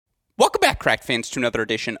Welcome back, Cracked fans, to another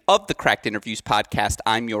edition of the Cracked Interviews podcast.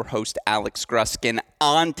 I'm your host, Alex Gruskin.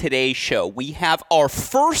 On today's show, we have our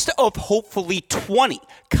first of hopefully 20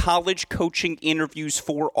 college coaching interviews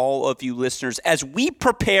for all of you listeners as we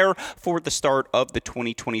prepare for the start of the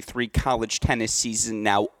 2023 college tennis season.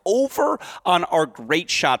 Now, over on our Great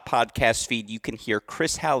Shot podcast feed, you can hear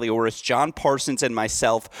Chris Halioris, John Parsons, and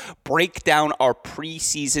myself break down our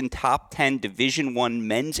preseason top 10 Division I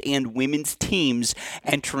men's and women's teams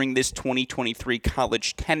entering this 2023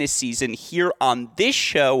 college tennis season. Here on this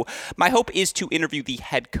show, my hope is to interview the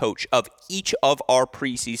head coach of each of our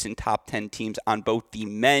preseason top 10 teams on both the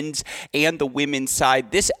men's and the women's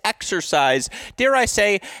side. This exercise, dare I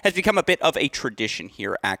say, has become a bit of a tradition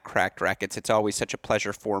here at Cracked Racquets. It's always such a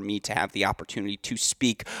pleasure for me to have the opportunity to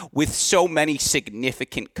speak with so many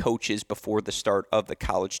significant coaches before the start of the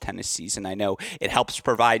college tennis season. I know it helps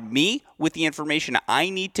provide me with the information I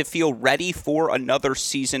need to feel ready for another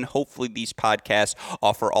season. Hopefully these podcasts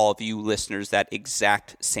offer all of you listeners that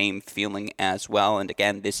exact same feeling as well. And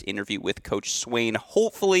again, this interview with Coach Swain,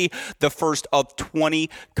 hopefully the first of 20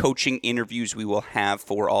 coaching interviews we will have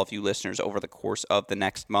for all of you listeners over the course of the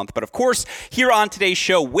next month. But of course, here on today's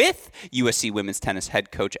show with USC women's tennis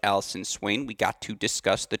head coach Allison Swain, we got to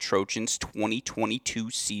discuss the Trojans'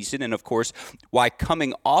 2022 season. And of course, why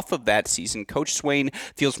coming off of that season, Coach Swain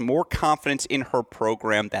feels more confidence in her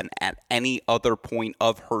program than at any other point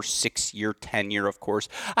of her 6-year tenure. Of course,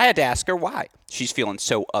 I had to ask her why she's feeling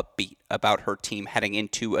so upbeat about her team heading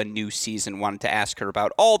into a new season. Wanted to ask her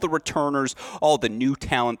about all the returners, all the new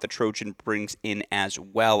talent the Trojan brings in as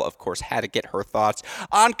well. Of course, had to get her thoughts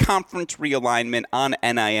on conference realignment, on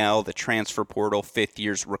NIL, the transfer portal, fifth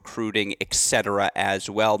years recruiting, etc. as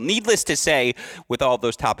well. Needless to say, with all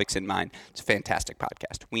those topics in mind, it's a fantastic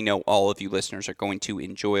podcast. We know all of you listeners are going to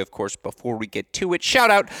enjoy. Of course, before we get to it,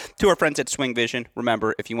 shout out to our friends at Swing Vision.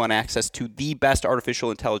 Remember, if you want access to the best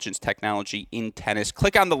artificial intelligence technology in tennis,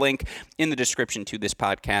 click on the link in the description to this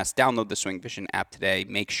podcast. Download the Swing Vision app today.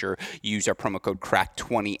 Make sure you use our promo code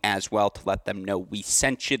CRACK20 as well to let them know we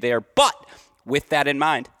sent you there. But with that in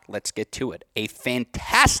mind, let's get to it. A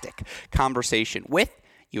fantastic conversation with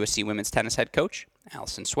USC women's tennis head coach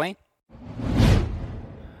Allison Swain.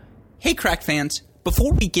 Hey, Crack fans.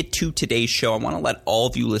 Before we get to today's show, I want to let all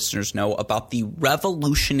of you listeners know about the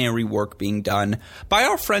revolutionary work being done by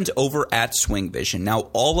our friends over at Swing Vision.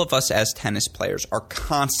 Now, all of us as tennis players are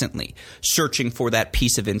constantly searching for that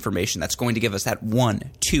piece of information that's going to give us that 1%,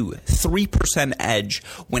 2%, 3% edge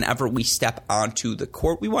whenever we step onto the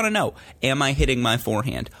court. We want to know, am I hitting my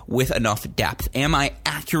forehand with enough depth? Am I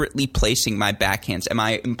accurately placing my backhands? Am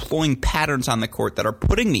I employing patterns on the court that are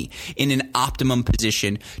putting me in an optimum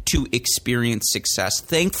position to experience success?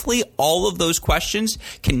 Thankfully, all of those questions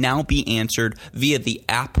can now be answered via the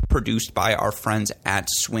app produced by our friends at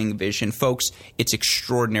Swing Vision. Folks, it's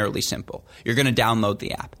extraordinarily simple. You're going to download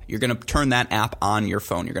the app. You're going to turn that app on your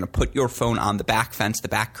phone. You're going to put your phone on the back fence, the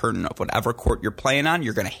back curtain of whatever court you're playing on.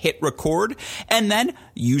 You're going to hit record, and then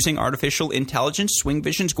using artificial intelligence, Swing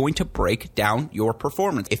Vision is going to break down your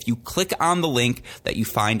performance. If you click on the link that you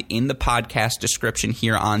find in the podcast description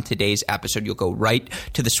here on today's episode, you'll go right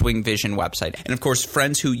to the Swing Vision website. And of course,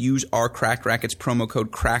 friends who use our Cracked Racquets promo code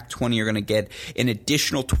CRACK20 are going to get an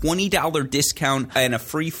additional $20 discount and a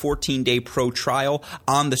free 14-day pro trial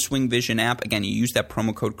on the Swing Vision app. Again, you use that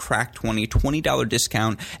promo code CRACK20, $20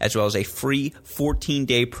 discount, as well as a free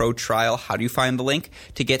 14-day pro trial. How do you find the link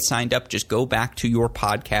to get signed up? Just go back to your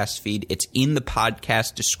podcast feed. It's in the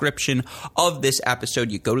podcast description of this episode.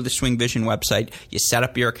 You go to the Swing Vision website, you set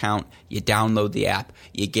up your account, you download the app,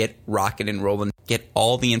 you get rocking and rolling, get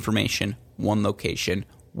all the information, one location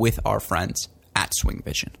with our friends at Swing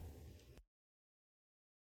Vision.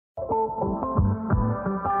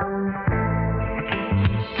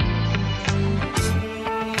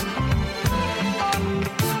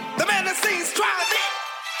 The man that sings Crosby.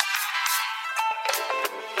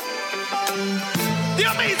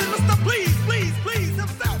 The amazing Mr. Please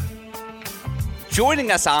himself.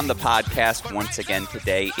 Joining us on the podcast once again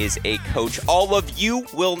today is a coach all of you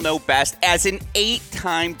will know best as an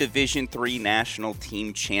 8-time Division III national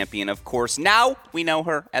team champion. Of course, now we know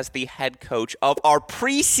her as the head coach of our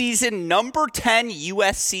preseason number 10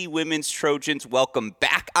 USC Women's Trojans. Welcome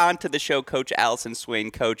back onto the show, Coach Allison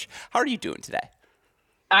Swain. Coach, how are you doing today?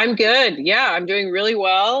 I'm good. Yeah, I'm doing really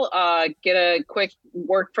well. Get a quick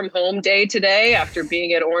work from home day today after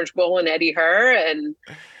being at Orange Bowl and Eddie Herr, and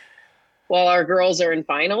well, our girls are in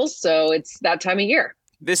finals, so it's that time of year.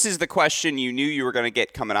 This is the question you knew you were going to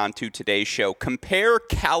get coming on to today's show. Compare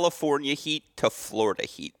California heat to Florida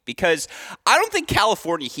heat, because I don't think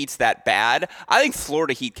California heat's that bad. I think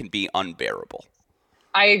Florida heat can be unbearable.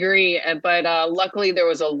 I agree, but luckily there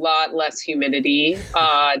was a lot less humidity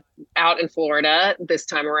out in Florida this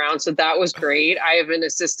time around, so that was great. I have an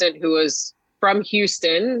assistant who was from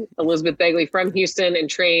Houston, Elizabeth Begley from Houston, and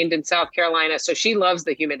trained in South Carolina, so she loves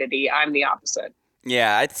the humidity. I'm the opposite.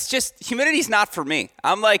 Yeah, it's just humidity's not for me.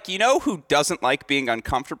 I'm like, who doesn't like being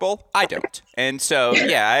uncomfortable? I don't. And so,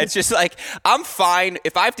 yeah, it's just like, I'm fine.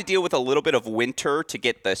 If I have to deal with a little bit of winter to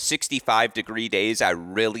get the 65-degree days I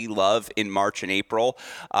really love in March and April,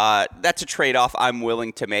 that's a trade-off I'm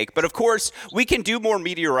willing to make. But of course, we can do more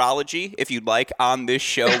meteorology if you'd like on this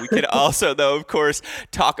show. We can also, though, of course,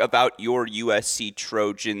 talk about your USC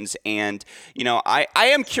Trojans. And, I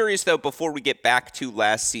am curious, though, before we get back to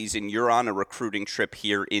last season, you're on a recruiting trip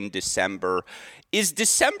here in December. Is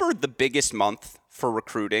December the biggest month for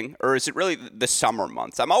recruiting, or is it really the summer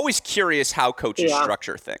months? I'm always curious how coaches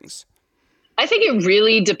structure things. I think it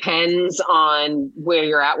really depends on where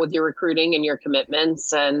you're at with your recruiting and your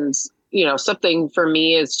commitments. And, something for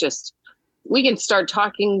me is just, we can start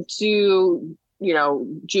talking to,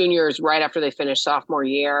 juniors right after they finish sophomore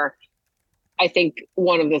year. I think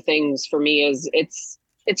one of the things for me is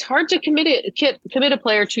it's hard to commit a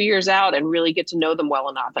player 2 years out and really get to know them well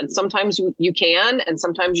enough. And sometimes you can, and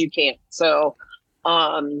sometimes you can't. So,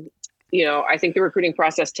 I think the recruiting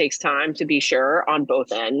process takes time, to be sure, on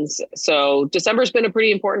both ends. So December's been a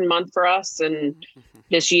pretty important month for us and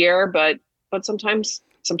this year, but sometimes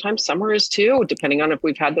summer is too, depending on if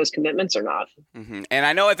we've had those commitments or not. Mm-hmm. And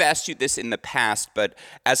I know I've asked you this in the past, but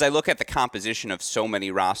as I look at the composition of so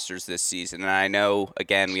many rosters this season, and I know,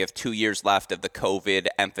 again, we have 2 years left of the COVID,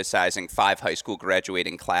 emphasizing 5 high school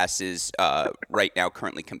graduating classes right now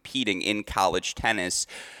currently competing in college tennis.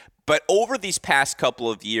 But over these past couple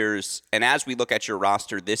of years, and as we look at your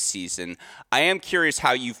roster this season, I am curious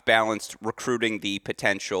how you've balanced recruiting the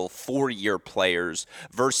potential 4-year players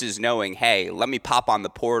versus knowing, hey, let me pop on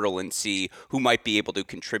the portal and see who might be able to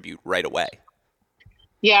contribute right away.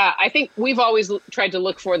 Yeah, I think we've always tried to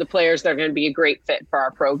look for the players that are going to be a great fit for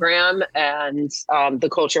our program and the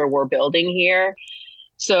culture we're building here.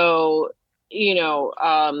 So,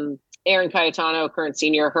 Erin Cayetano, current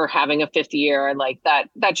senior, her having a 5th year, like that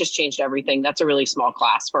just changed everything. That's a really small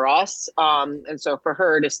class for us. And so for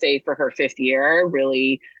her to stay for her 5th year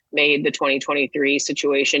really made the 2023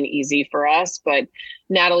 situation easy for us. But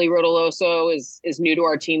Natalie Rodoloso is new to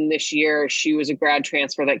our team this year. She was a grad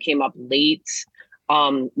transfer that came up late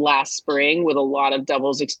last spring with a lot of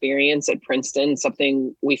doubles experience at Princeton,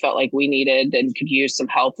 something we felt like we needed and could use some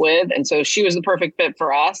help with. And so she was the perfect fit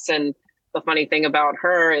for us. And the funny thing about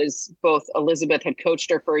her is both Elizabeth had coached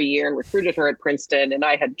her for a year and recruited her at Princeton, and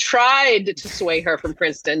I had tried to sway her from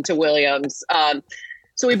Princeton to Williams.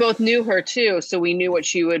 So we both knew her too. So we knew what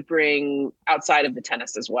she would bring outside of the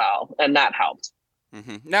tennis as well. And that helped.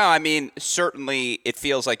 Mm-hmm. No, I mean, certainly it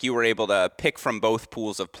feels like you were able to pick from both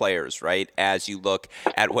pools of players, right? As you look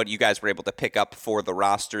at what you guys were able to pick up for the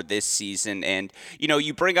roster this season. And,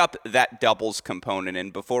 you bring up that doubles component.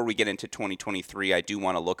 And before we get into 2023, I do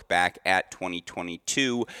want to look back at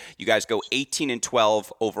 2022. You guys go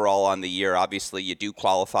 18-12 overall on the year. Obviously, you do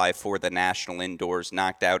qualify for the national indoors,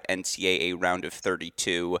 knocked out NCAA round of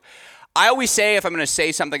 32. I always say if I'm going to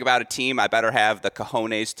say something about a team, I better have the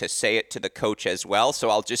cojones to say it to the coach as well. So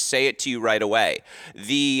I'll just say it to you right away.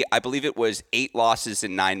 I believe it was 8 losses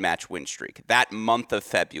and 9-match win streak, that month of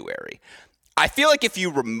February. I feel like if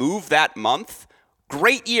you remove that month,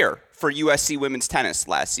 great year for USC women's tennis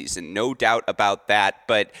last season, no doubt about that.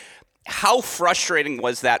 But how frustrating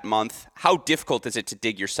was that month? How difficult is it to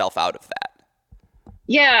dig yourself out of that?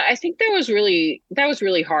 Yeah, I think that was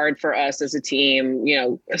really hard for us as a team,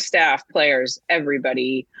 staff, players,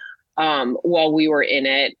 everybody, while we were in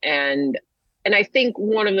it. And I think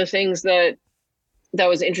one of the things that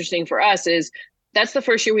was interesting for us is that's the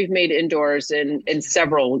first year we've made indoors in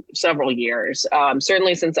several years.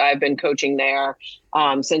 Certainly since I've been coaching there,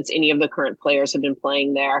 since any of the current players have been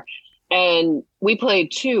playing there. And we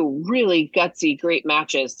played 2 really gutsy, great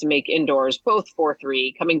matches to make indoors, both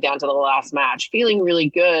 4-3, coming down to the last match, feeling really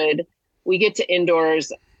good. We get to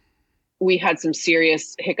indoors. We had some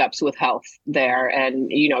serious hiccups with health there.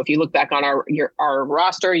 And, if you look back on our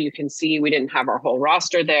roster, you can see we didn't have our whole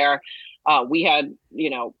roster there. We had,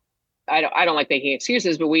 I don't like making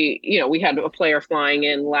excuses, but we had a player flying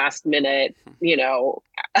in last minute,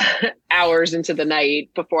 hours into the night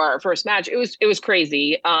before our first match. It was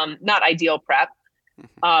crazy. Not ideal prep,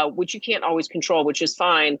 which you can't always control, which is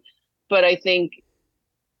fine. But I think,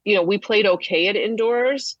 we played okay at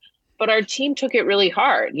indoors, but our team took it really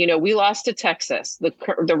hard. We lost to Texas,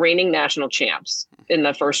 the reigning national champs, in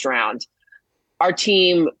the first round. Our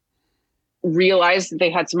team realized that they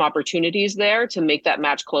had some opportunities there to make that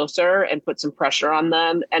match closer and put some pressure on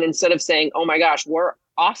them. And instead of saying, oh my gosh, we're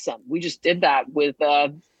awesome, we just did that with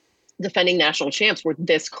defending national champs, we're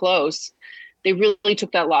this close, they really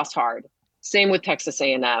took that loss hard. Same with Texas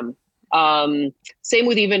A&M. Same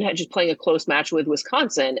with even just playing a close match with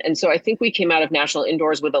Wisconsin. And so I think we came out of national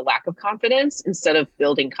indoors with a lack of confidence instead of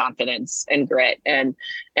building confidence and grit. And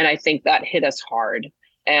I think that hit us hard.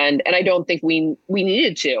 And I don't think we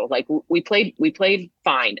needed to. Like, we played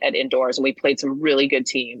fine at indoors, and we played some really good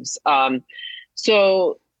teams.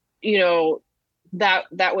 So, you know,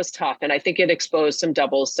 that was tough. And I think it exposed some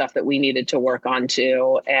double stuff that we needed to work on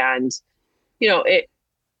too. And, you know,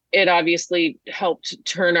 it obviously helped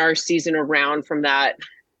turn our season around from that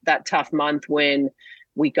tough month when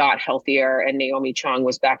we got healthier and Naomi Chong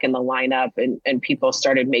was back in the lineup and people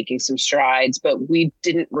started making some strides, but we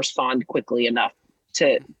didn't respond quickly enough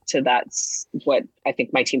to that's what I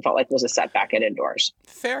think my team felt like was a setback at indoors.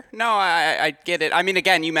 Fair. No, I get it. I mean,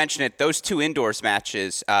 again, you mentioned it. Those two indoors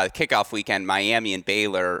matches, kickoff weekend, Miami and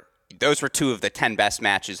Baylor, those were two of the 10 best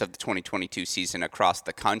matches of the 2022 season across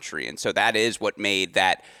the country. And so that is what made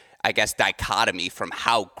that, I guess, dichotomy from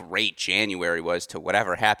how great January was to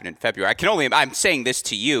whatever happened in February. I'm saying this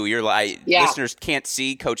to you. You're like, listeners can't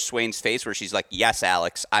see Coach Swain's face where she's like, yes,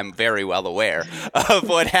 Alex, I'm very well aware of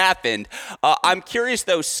what happened. I'm curious,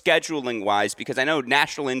 though, scheduling wise, because I know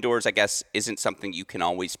national indoors, I guess, isn't something you can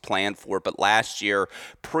always plan for. But last year,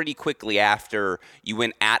 pretty quickly after, you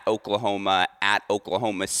went at Oklahoma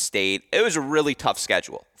State. It was a really tough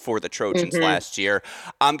schedule for the Trojans last year.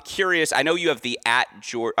 I'm curious. I know you have the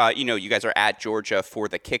you guys are at Georgia for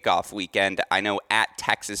the kickoff weekend. I know at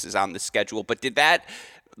Texas is on the schedule, but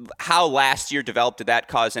how last year developed, did that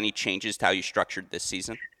cause any changes to how you structured this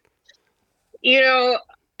season? You know,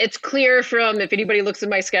 it's clear from, if anybody looks at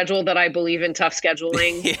my schedule, that I believe in tough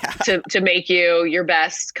scheduling to make you your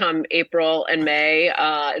best come April and May.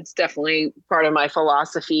 It's definitely part of my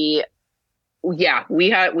philosophy. Yeah,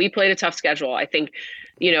 we played a tough schedule. I think,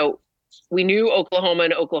 you know, we knew Oklahoma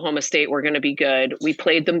and Oklahoma State were going to be good. We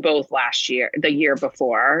played them both the year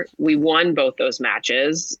before. We won both those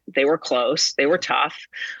matches. They were close. They were tough.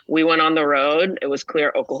 We went on the road. It was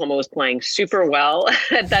clear Oklahoma was playing super well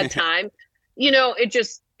at that time. You know, it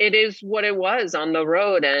is what it was on the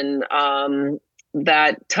road. And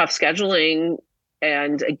that tough scheduling,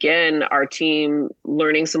 and again, our team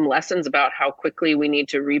learning some lessons about how quickly we need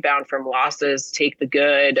to rebound from losses, take the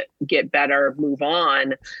good, get better, move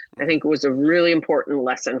on, I think was a really important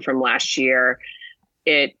lesson from last year.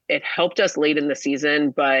 It helped us late in the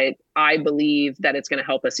season, but I believe that it's going to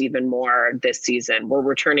help us even more this season. We're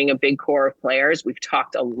returning a big core of players. We've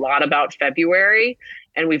talked a lot about February,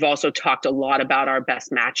 and we've also talked a lot about our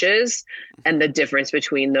best matches and the difference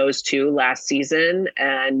between those two last season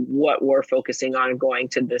and what we're focusing on going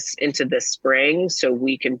into this spring so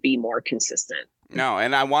we can be more consistent. No,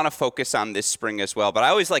 and I want to focus on this spring as well, but I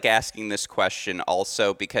always like asking this question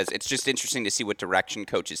also because it's just interesting to see what direction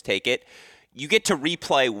coaches take it. You get to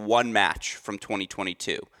replay one match from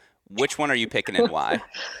 2022. Which one are you picking and why?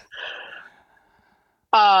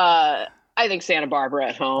 I think Santa Barbara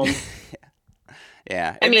at home.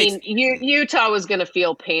 Yeah. I mean, Utah was going to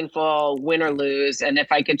feel painful, win or lose, and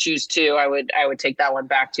if I could choose two, I would take that one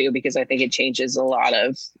back too, because I think it changes a lot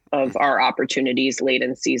of our opportunities late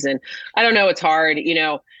in season. I don't know. It's hard. You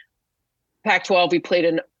know, Pac-12, we played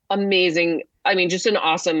an amazing, just an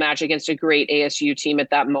awesome match against a great ASU team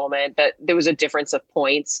at that moment. That there was a difference of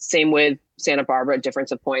points. Same with Santa Barbara,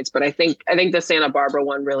 difference of points. But I think the Santa Barbara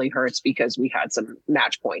one really hurts because we had some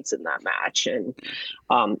match points in that match. And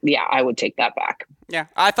I would take that back. Yeah,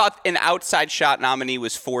 I thought an outside shot nominee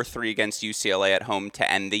was 4-3 against UCLA at home to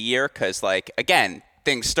end the year because, again,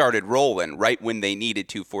 things started rolling right when they needed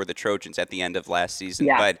to for the Trojans at the end of last season.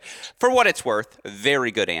 Yeah. But for what it's worth, very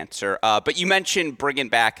good answer. But you mentioned bringing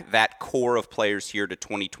back that core of players here to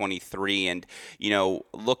 2023 and,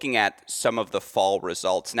 looking at some of the fall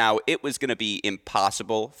results. Now, it was going to be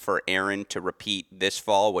impossible for Erin to repeat this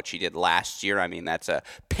fall what she did last year. I mean, that's a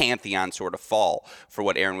pantheon sort of fall for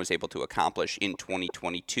what Erin was able to accomplish in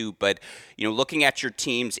 2022. But, looking at your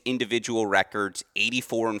team's individual records,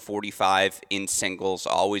 84-45 in singles,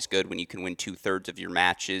 always good when you can win 2/3 of your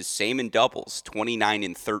matches. Same in doubles,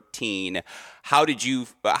 29-13. How would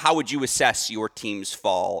you assess your team's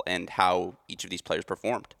fall and how each of these players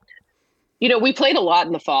performed? We played a lot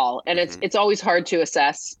in the fall, and it's always hard to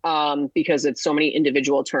assess because it's so many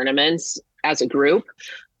individual tournaments as a group.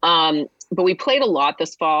 But we played a lot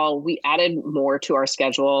this fall. We added more to our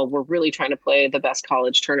schedule. We're really trying to play the best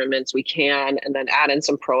college tournaments we can and then add in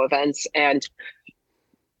some pro events. And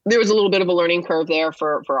there was a little bit of a learning curve there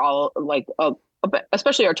for all, like,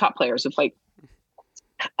 especially our top players, of like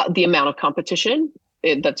the amount of competition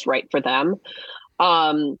that's right for them.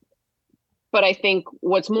 But I think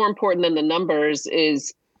what's more important than the numbers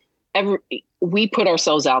is we put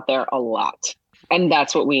ourselves out there a lot. And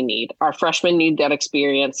that's what we need. Our freshmen need that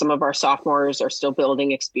experience. Some of our sophomores are still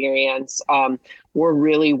building experience. We're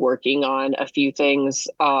really working on a few things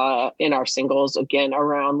in our singles, again,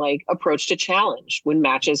 around like approach to challenge when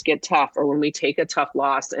matches get tough or when we take a tough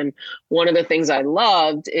loss. And one of the things I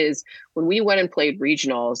loved is when we went and played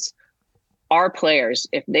regionals, our players,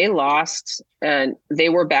 if they lost, and they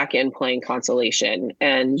were back in playing consolation,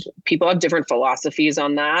 and people have different philosophies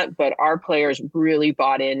on that, but our players really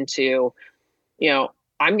bought into,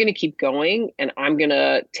 I'm going to keep going and I'm going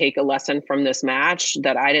to take a lesson from this match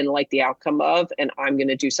that I didn't like the outcome of, and I'm going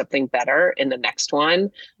to do something better in the next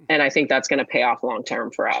one. And I think that's going to pay off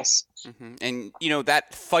long-term for us. Mm-hmm. And,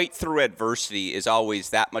 that fight through adversity is always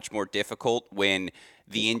that much more difficult when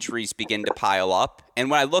the injuries begin to pile up. And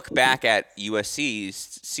when I look back at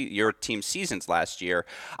USC's, your team's seasons last year,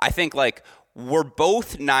 I think like were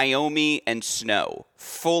both Naomi and Snow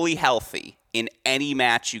fully healthy in any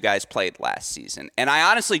match you guys played last season? And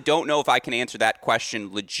I honestly don't know if I can answer that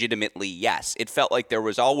question legitimately yes. It felt like there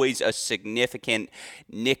was always a significant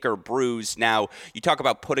nick or bruise. Now, you talk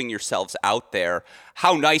about putting yourselves out there.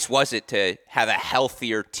 How nice was it to have a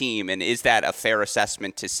healthier team? And is that a fair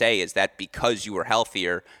assessment to say? Is that because you were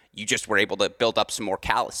healthier, you just were able to build up some more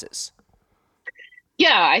calluses?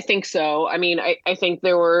 Yeah, I think so. I mean, I think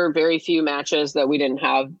there were very few matches that we didn't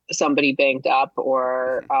have somebody banged up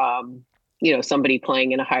or, somebody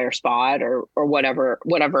playing in a higher spot or whatever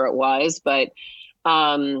it was. But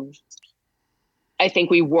I think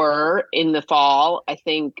we were in the fall. I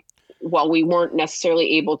think while we weren't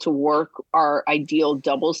necessarily able to work our ideal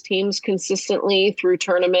doubles teams consistently through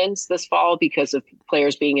tournaments this fall because of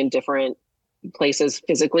players being in different places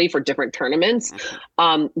physically for different tournaments,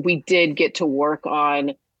 we did get to work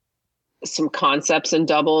on some concepts in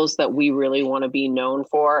doubles that we really want to be known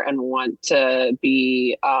for and want to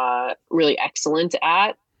be really excellent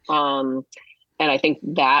at. And I think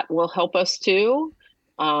that will help us too,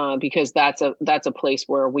 because that's a place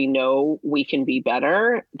where we know we can be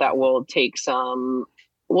better. That will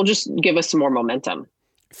will just give us some more momentum.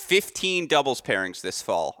 15 doubles pairings this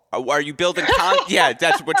fall. Are you building yeah,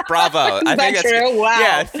 that's which bravo. I think that's true. Wow.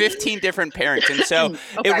 Yeah, 15 different pairings. And so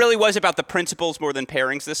okay. It really was about the principles more than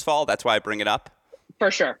pairings this fall. That's why I bring it up.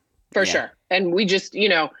 For sure. And we just,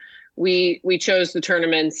 we chose the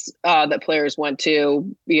tournaments that players went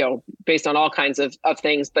to, based on all kinds of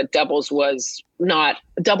things, but doubles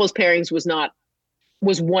pairings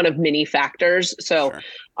was one of many factors. So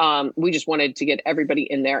sure. We just wanted to get everybody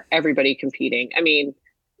in there, everybody competing. I mean,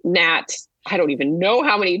 Nat, I don't even know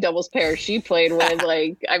how many doubles pairs she played with.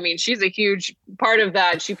 She's a huge part of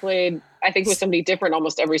that. She played, I think, with somebody different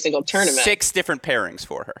almost every single tournament. 6 different pairings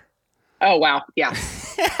for her. Oh, wow. Yeah.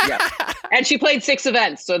 Yeah. And she played 6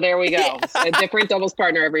 events. So there we go. Yeah. A different doubles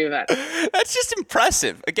partner every event. That's just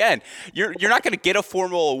impressive. Again, you're not going to get a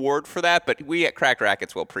formal award for that, but we at Cracked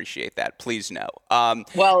Racquets will appreciate that. Please know.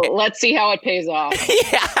 Let's see how it pays off.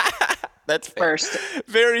 Yeah. That's fair. First.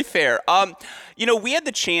 Very fair. We had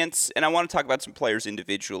the chance, and I want to talk about some players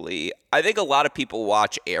individually. I think a lot of people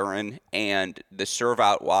watch Erin and the serve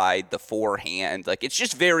out wide, the forehand. Like, it's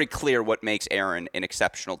just very clear what makes Erin an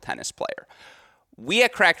exceptional tennis player. We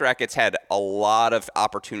at Cracked Racquets had a lot of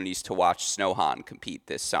opportunities to watch Snow Hahn compete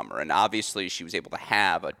this summer, and obviously she was able to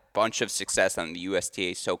have a bunch of success on the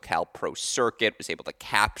USTA SoCal Pro Circuit, was able to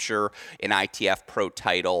capture an ITF Pro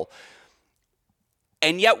title.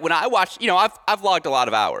 And yet, when I watch, I've logged a lot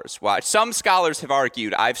of hours. Some scholars have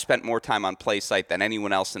argued I've spent more time on PlaySite than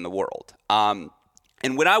anyone else in the world. And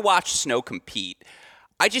when I watch Snow compete,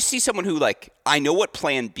 I just see someone who, I know what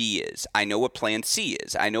plan B is. I know what plan C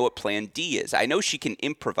is. I know what plan D is. I know she can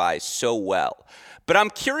improvise so well. But I'm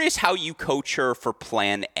curious how you coach her for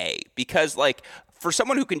plan A. Because, for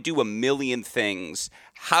someone who can do a million things,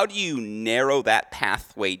 how do you narrow that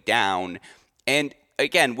pathway down? And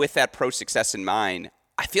again, with that pro success in mind,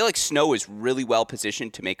 I feel like Snow is really well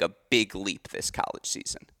positioned to make a big leap this college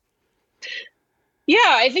season. Yeah,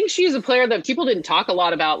 I think she's a player that people didn't talk a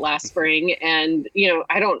lot about last spring. And,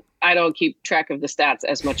 I don't keep track of the stats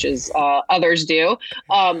as much as others do.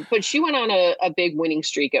 But she went on a big winning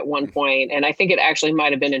streak at one point, and I think it actually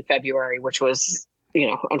might have been in February, which was,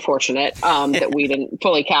 unfortunate that we didn't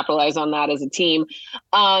fully capitalize on that as a team.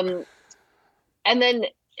 And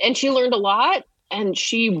she learned a lot. And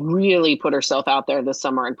she really put herself out there this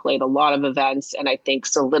summer and played a lot of events, and I think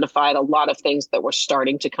solidified a lot of things that were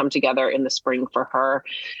starting to come together in the spring for her.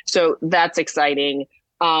 So that's exciting.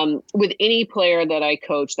 With any player that I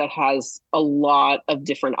coach that has a lot of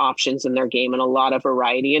different options in their game and a lot of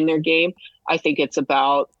variety in their game, I think it's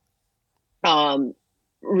about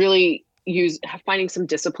really finding some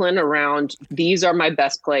discipline around, these are my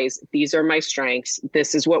best plays, these are my strengths,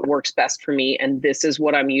 this is what works best for me, and this is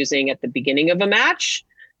what I'm using at the beginning of a match,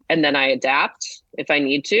 and then I adapt if I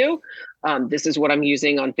need to. This is what I'm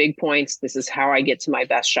using on big points, this is how I get to my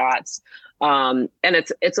best shots. And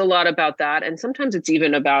it's a lot about that, and sometimes it's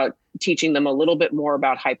even about teaching them a little bit more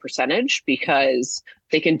about high percentage, because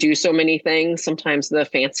they can do so many things. Sometimes the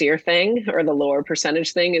fancier thing or the lower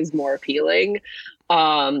percentage thing is more appealing.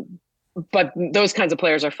 But those kinds of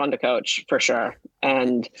players are fun to coach for sure.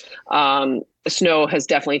 And Snow has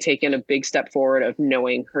definitely taken a big step forward of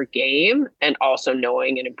knowing her game and also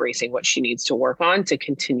knowing and embracing what she needs to work on to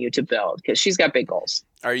continue to build, because she's got big goals.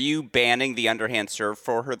 Are you banning the underhand serve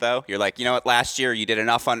for her, though? You're like, you know what, last year you did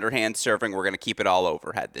enough underhand serving. We're going to keep it all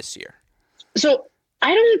overhead this year. So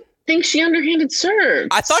I don't think she underhanded serves.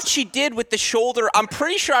 I thought she did with the shoulder. I'm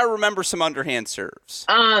pretty sure I remember some underhand serves.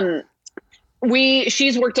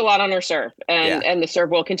 She's worked a lot on her serve, and the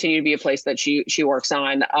serve will continue to be a place that she works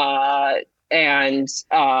on. And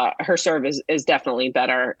her serve is definitely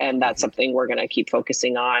better, and that's something we're going to keep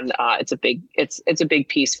focusing on. It's a big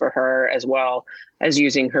piece for her, as well as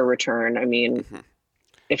using her return. I mean,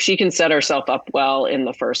 if she can set herself up well in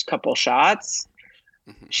the first couple shots,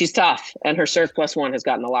 she's tough, and her serve +1 has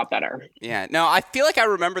gotten a lot better. Yeah, no, I feel like I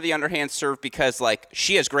remember the underhand serve because, like,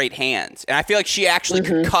 she has great hands, and I feel like she actually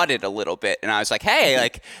could cut it a little bit, and I was like, hey,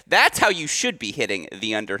 like, that's how you should be hitting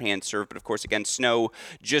the underhand serve. But, of course, again, Snow,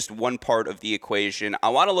 just one part of the equation. I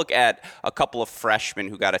want to look at a couple of freshmen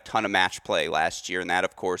who got a ton of match play last year, and that,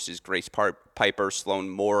 of course, is Grace Piper, Sloan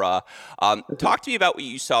Mora. Talk to me about what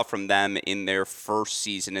you saw from them in their first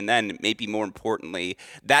season, and then, maybe more importantly,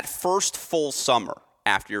 that first full summer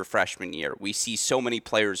after your freshman year. We see so many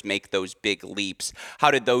players make those big leaps. How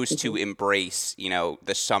did those two embrace,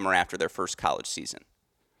 the summer after their first college season?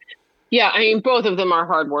 Yeah, I mean, both of them are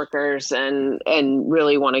hard workers and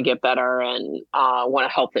really want to get better and want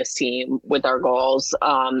to help this team with our goals.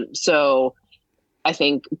 So I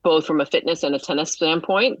think both from a fitness and a tennis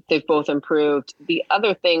standpoint, they've both improved. The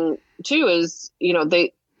other thing too is,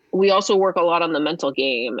 we also work a lot on the mental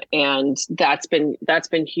game, and that's been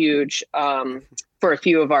huge for a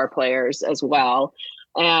few of our players as well.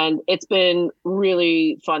 And it's been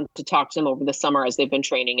really fun to talk to them over the summer as they've been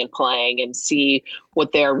training and playing and see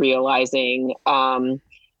what they're realizing.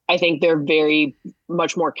 I think they're very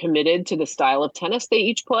much more committed to the style of tennis they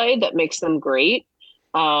each play that makes them great.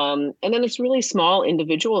 And then it's really small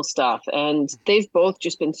individual stuff, and they've both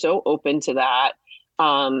just been so open to that.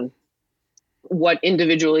 What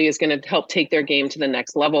individually is going to help take their game to the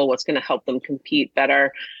next level, what's going to help them compete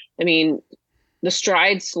better. I mean, the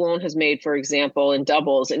strides Sloan has made, for example, in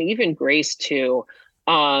doubles, and even Grace too,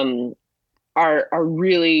 are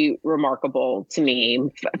really remarkable to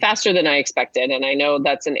me, faster than I expected. And I know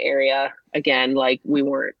that's an area, again, like, we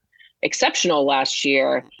weren't exceptional last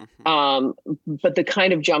year, but the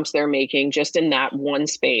kind of jumps they're making just in that one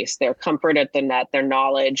space, their comfort at the net, their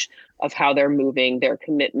knowledge of how they're moving, their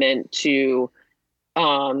commitment to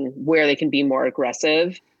where they can be more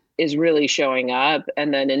aggressive is really showing up.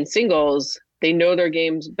 And then in singles, they know their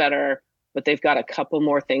game's better, but they've got a couple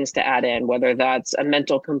more things to add in, whether that's a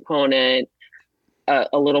mental component,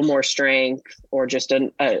 a little more strength, or just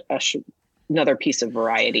another piece of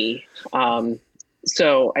variety.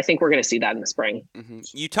 So I think we're going to see that in the spring.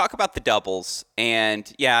 You talk about the doubles,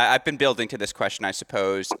 and yeah, I've been building to this question, I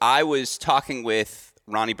suppose. I was talking with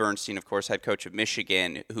Ronnie Bernstein, of course, head coach of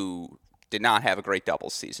Michigan, who did not have a great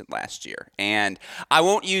doubles season last year. And I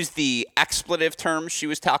won't use the expletive terms she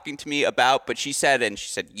was talking to me about, but she said,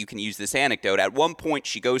 you can use this anecdote. At one point,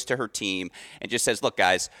 she goes to her team and just says, look,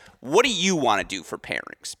 guys, what do you want to do for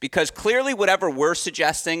pairings? Because clearly whatever we're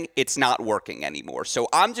suggesting, it's not working anymore. So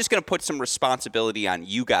I'm just going to put some responsibility on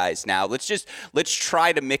you guys now. Let's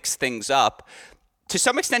try to mix things up. To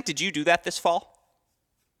some extent, did you do that this fall?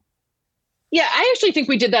 Yeah, I actually think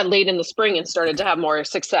we did that late in the spring and started to have more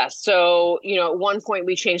success. So, at one point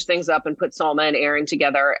we changed things up and put Salma and Erin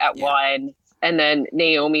together at one. And then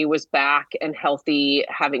Naomi was back and healthy.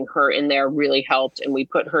 Having her in there really helped. And we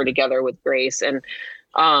put her together with Grace. And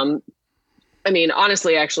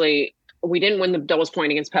honestly, actually, we didn't win the doubles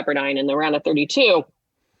point against Pepperdine in the round of 32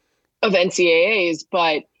 of NCAAs,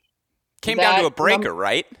 but came down to a breaker,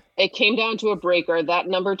 right? It came down to a breaker. That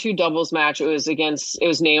number 2 doubles match, it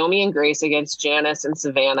was Naomi and Grace against Janice and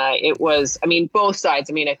Savannah. It was, I mean, both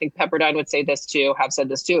sides. I mean, I think Pepperdine would say this too, have said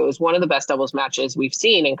this too. It was one of the best doubles matches we've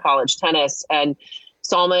seen in college tennis. And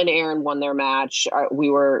Salma and Aaron won their match.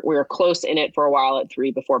 We were close in it for a while at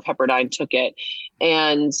 3 before Pepperdine took it.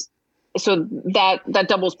 And so that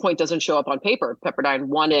doubles point doesn't show up on paper. Pepperdine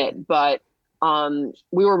won it, but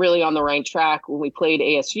we were really on the right track when we played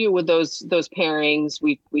ASU with those pairings.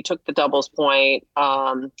 We took the doubles point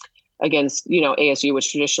against, ASU,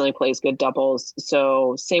 which traditionally plays good doubles.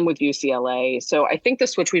 So same with UCLA. So I think the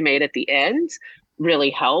switch we made at the end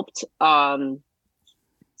really helped.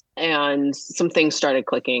 And some things started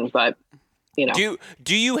clicking, but Do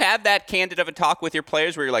you have that candid of a talk with your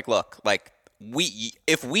players where you're like, look, like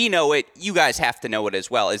if we know it, you guys have to know it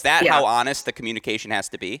as well? Is that how honest the communication has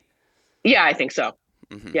to be? Yeah, I think so.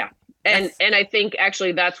 Mm-hmm. Yeah. And I think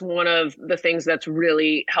actually that's one of the things that's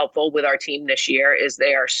really helpful with our team this year is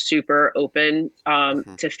they are super open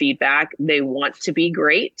to feedback. They want to be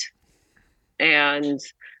great and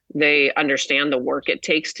they understand the work it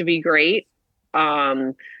takes to be great.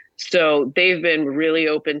 So they've been really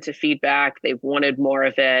open to feedback. They've wanted more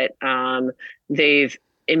of it. They've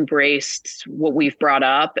embraced what we've brought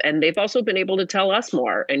up, and they've also been able to tell us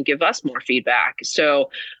more and give us more feedback. So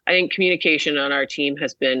I think communication on our team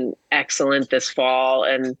has been excellent this fall,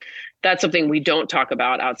 and that's something we don't talk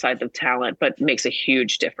about outside of talent, but makes a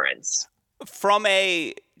huge difference. From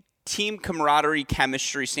a team camaraderie,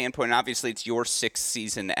 chemistry standpoint, and obviously it's your 6th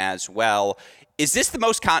season as well, is this the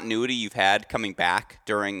most continuity you've had coming back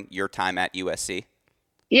during your time at USC?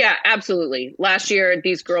 Yeah, absolutely. Last year,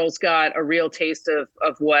 these girls got a real taste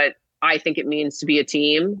of what I think it means to be a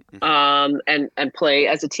team, and play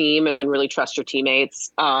as a team and really trust your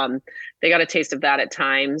teammates. They got a taste of that at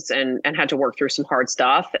times and had to work through some hard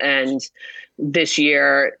stuff. And this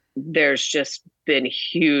year, there's just been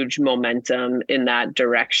huge momentum in that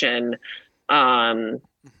direction.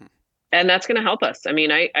 And that's going to help us. I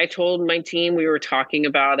mean, I told my team, we were talking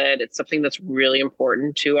about it. It's something that's really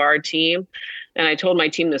important to our team. And I told my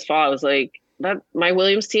team this fall, I was like, my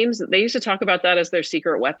Williams teams, they used to talk about that as their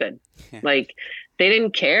secret weapon. Yeah. Like, they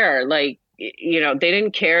didn't care. Like, they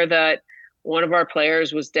didn't care that one of our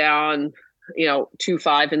players was down,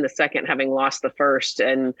 2-5 in the second, having lost the first,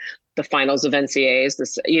 and the finals of NCAAs.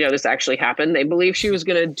 This actually happened. They believed she was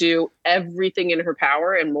going to do everything in her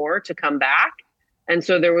power and more to come back. And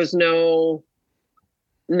so there was no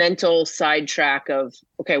mental sidetrack of,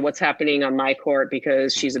 okay, what's happening on my court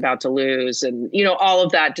because she's about to lose, and, all of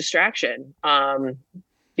that distraction,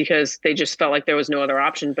 because they just felt like there was no other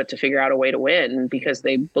option but to figure out a way to win because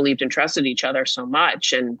they believed and trusted each other so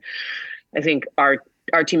much. And I think our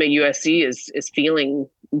team at USC is feeling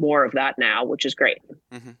more of that now, which is great.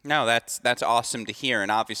 Mm-hmm. No, that's awesome to hear.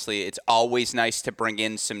 And obviously it's always nice to bring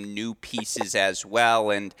in some new pieces as well.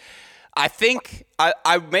 And I think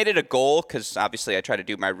I made it a goal because obviously I try to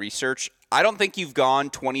do my research. I don't think you've gone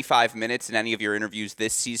 25 minutes in any of your interviews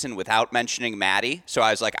this season without mentioning Maddie. So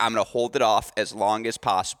I was like, I'm going to hold it off as long as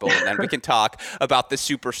possible, and then we can talk about the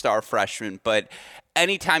superstar freshman. But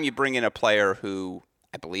anytime you bring in a player who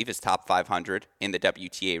I believe is top 500 in the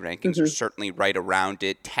WTA rankings, or certainly right around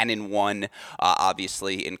it, 10-1,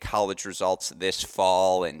 obviously in college results this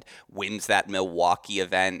fall, and wins that Milwaukee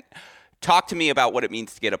event. Talk to me about what it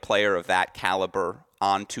means to get a player of that caliber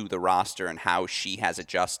onto the roster and how she has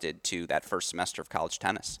adjusted to that first semester of college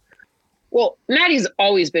tennis. Well, Maddie's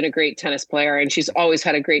always been a great tennis player, and she's always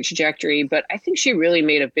had a great trajectory, but I think she really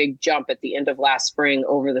made a big jump at the end of last spring,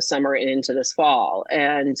 over the summer, and into this fall.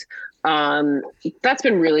 And that's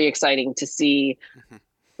been really exciting to see. Mm-hmm.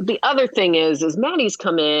 The other thing is Maddie's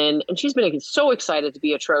come in and she's been so excited to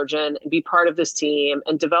be a Trojan and be part of this team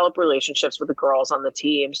and develop relationships with the girls on the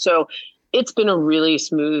team. So it's been a really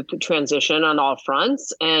smooth transition on all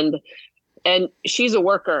fronts. And she's a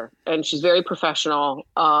worker and she's very professional,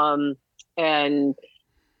 and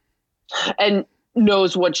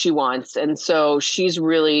knows what she wants. And so she's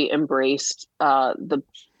really embraced the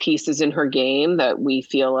pieces in her game that we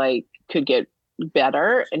feel like could get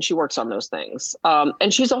better, and she works on those things.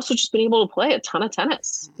 And she's also just been able to play a ton of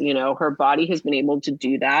tennis. Her body has been able to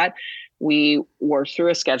do that. We worked through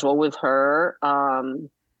a schedule with her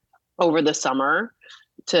over the summer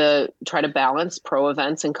to try to balance pro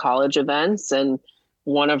events and college events. And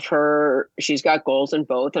she's got goals in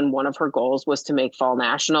both, and one of her goals was to make fall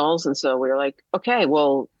nationals. And so we were like, okay,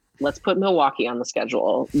 well, let's put Milwaukee on the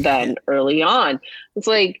schedule then early on.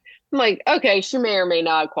 I'm like, okay, she may or may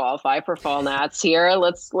not qualify for fall nats here.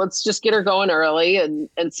 Let's just get her going early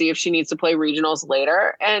and see if she needs to play regionals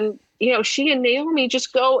later. And, she and Naomi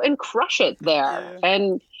just go and crush it there.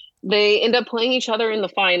 Yeah. they end up playing each other in the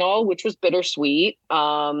final, which was bittersweet.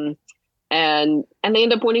 And they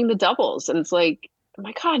end up winning the doubles. And it's like, oh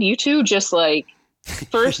my God, you two just like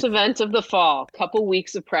first event of the fall, couple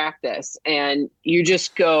weeks of practice, and you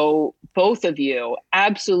just go, both of you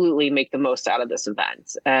absolutely make the most out of this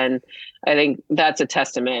event. And I think that's a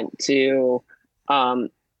testament to a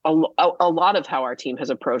lot of how our team has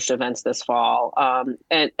approached events this fall.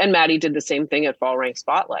 And Maddie did the same thing at Fall Rank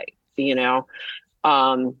Spotlight, you know.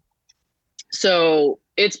 So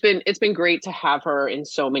it's been great to have her in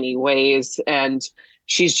so many ways, and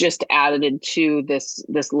she's just added to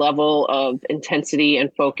this level of intensity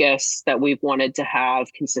and focus that we've wanted to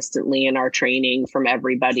have consistently in our training from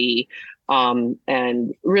everybody.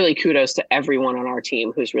 And really kudos to everyone on our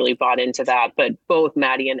team who's really bought into that. But both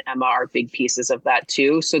Maddie and Emma are big pieces of that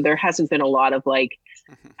too. So there hasn't been a lot of like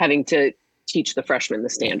having to teach the freshmen the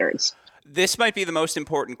standards. This might be the most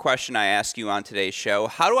important question I ask you on today's show.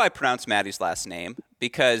 How do I pronounce Maddie's last name?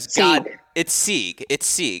 Because God, it's Sieg. It's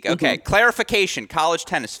Sieg. Okay. Mm-hmm. Clarification, college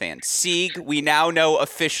tennis fans. Sieg, we now know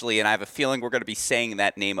officially, and I have a feeling we're going to be saying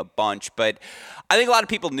that name a bunch. But I think a lot of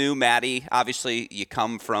people knew Maddie. Obviously, you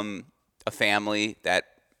come from a family that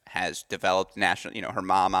has developed national, you know, her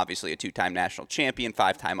mom, obviously a 2-time national champion,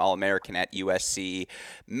 5-time All-American at USC.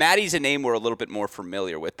 Maddie's a name we're a little bit more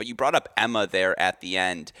familiar with, but you brought up Emma there at the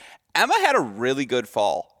end. Emma had a really good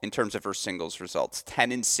fall in terms of her singles results,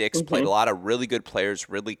 10-6, mm-hmm. Played a lot of really good players,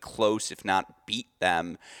 really close, if not beat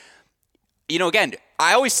them. You know, again,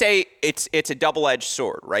 I always say it's a double-edged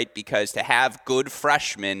sword, right? Because to have good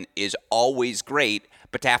freshmen is always great,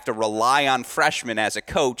 but to have to rely on freshmen as a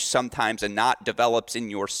coach, sometimes a knot develops in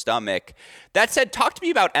your stomach. That said, talk to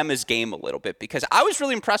me about Emma's game a little bit, because I was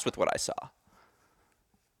really impressed with what I saw.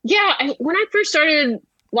 Yeah, when I first started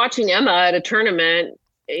watching Emma at a tournament,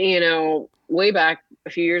 you know, way back a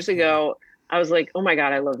few years ago, I was like, oh my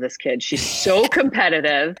God, I love this kid. She's so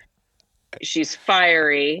competitive. She's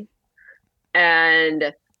fiery.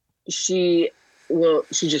 And she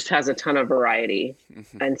just has a ton of variety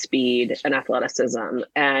and speed and athleticism.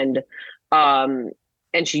 And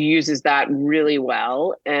she uses that really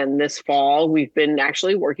well. And this fall, we've been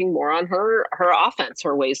actually working more on her offense,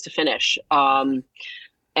 her ways to finish.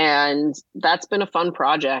 And that's been a fun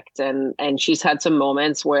project. And she's had some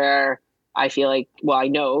moments where I feel like, well, I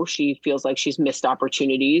know she feels like she's missed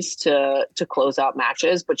opportunities to close out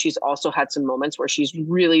matches, but she's also had some moments where she's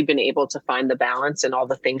really been able to find the balance and all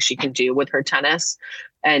the things she can do with her tennis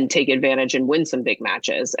and take advantage and win some big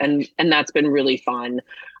matches. And that's been really fun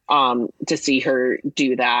to see her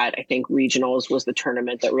do that. I think regionals was the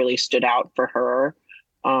tournament that really stood out for her.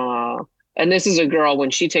 And this is a girl,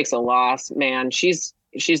 when she takes a loss, man, she's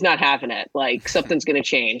not having it. Like, something's going to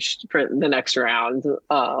change for the next round,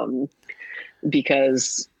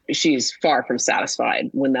 because she's far from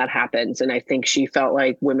satisfied when that happens. And I think she felt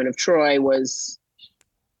like Women of Troy was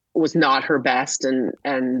not her best, and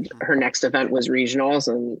her next event was regionals.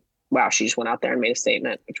 And wow, she just went out there and made a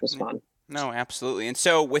statement, which was fun. No, absolutely. And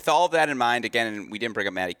so with all of that in mind, again, and we didn't bring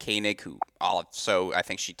up Maddie Koenig, so I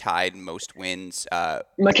think she tied most wins.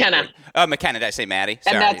 McKenna. McKenna, did I say Maddie?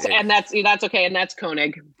 Sorry. And that's okay. And that's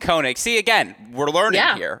Koenig. Koenig. See, again, we're learning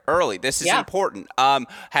here early. This is important.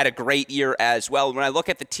 Had a great year as well. When I look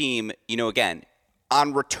at the team, you know, again,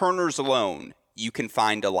 on returners alone, you can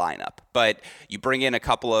find a lineup. But you bring in a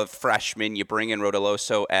couple of freshmen, you bring in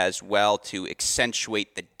Rodeloso as well to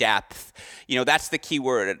accentuate the depth. You know, that's the key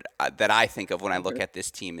word that I think of when I look at this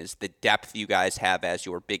team, is the depth you guys have as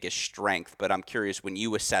your biggest strength. But I'm curious, when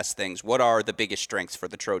you assess things, what are the biggest strengths for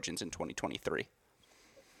the Trojans in 2023?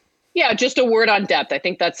 Yeah, just a word on depth. I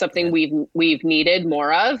think that's something we've needed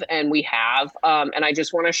more of, and we have. And I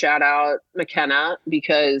just want to shout out McKenna,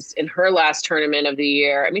 because in her last tournament of the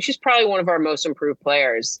year, I mean, she's probably one of our most improved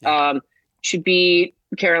players. She beat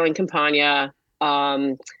Carolyn Campagna,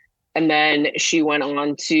 and then she went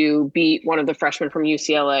on to beat one of the freshmen from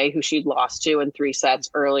UCLA who she'd lost to in 3 sets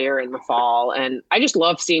earlier in the fall. And I just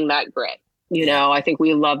love seeing that grit. You know, I think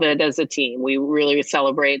we love it as a team. We really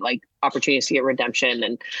celebrate like opportunities to get redemption.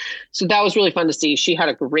 And so that was really fun to see. She had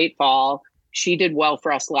a great fall. She did well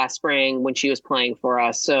for us last spring when she was playing for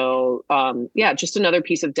us. So just another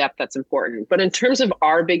piece of depth that's important. But in terms of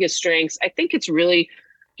our biggest strengths, I think it's really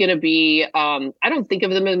going to be, I don't think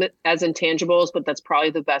of them as intangibles, but that's probably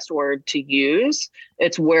the best word to use.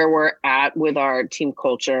 It's where we're at with our team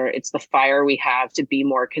culture. It's the fire we have to be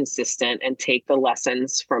more consistent and take the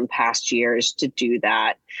lessons from past years to do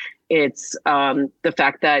that. It's the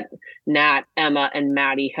fact that Nat, Emma, and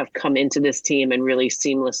Maddie have come into this team and really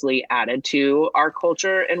seamlessly added to our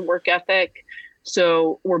culture and work ethic.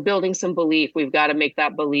 So we're building some belief. We've got to make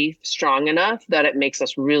that belief strong enough that it makes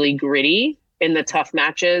us really gritty in the tough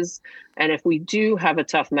matches. And if we do have a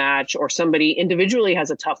tough match or somebody individually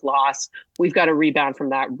has a tough loss, we've got to rebound from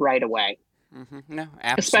that right away. Mm-hmm. No,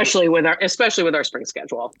 absolutely. Especially with our spring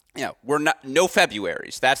schedule. Yeah, we're not no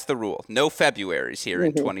Februarys. That's the rule. No Februarys here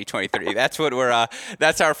in 2023. That's what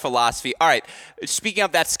that's our philosophy. All right. Speaking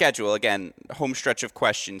of that schedule, again, home stretch of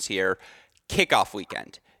questions here. Kickoff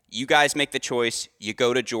weekend. You guys make the choice. You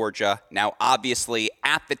go to Georgia. Now, obviously,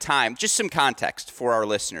 at the time, just some context for our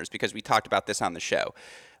listeners because we talked about this on the show.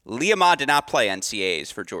 Liam Maher did not play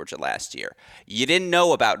NCAAs for Georgia last year. You didn't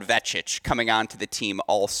know about Vecic coming onto the team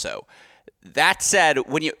also. That said,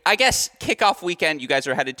 I guess kickoff weekend, you guys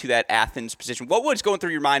are headed to that Athens position. What was going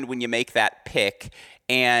through your mind when you make that pick?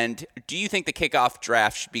 And do you think the kickoff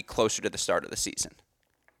draft should be closer to the start of the season?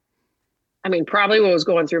 I mean, probably what was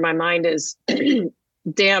going through my mind is,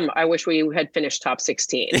 damn, I wish we had finished top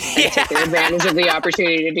 16 and taken advantage of the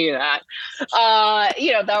opportunity to do that.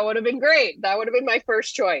 That would have been great. That would have been my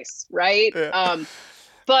first choice, right? Yeah.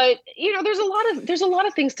 But there's a lot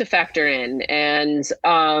of things to factor in, and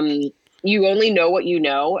you only know what you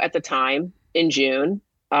know at the time in June.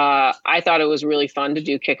 I thought it was really fun to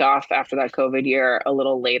do kickoff after that COVID year a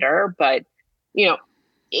little later, but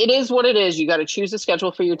it is what it is. You got to choose a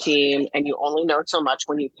schedule for your team, and you only know so much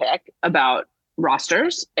when you pick about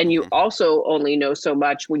rosters, and you also only know so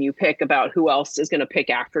much when you pick about who else is going to pick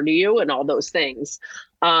after you and all those things.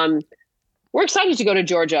 We're excited to go to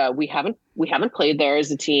Georgia. We haven't played there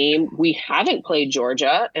as a team. We haven't played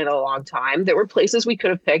Georgia in a long time. There were places we could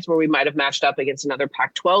have picked where we might have matched up against another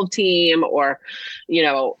Pac-12 team or,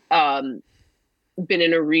 been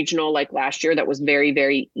in a regional like last year that was very,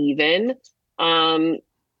 very even.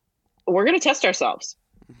 We're going to test ourselves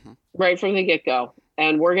right from the get-go,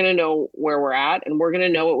 and we're going to know where we're at, and we're going to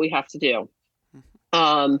know what we have to do.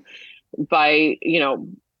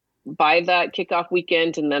 By that kickoff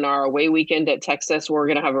weekend and then our away weekend at Texas, we're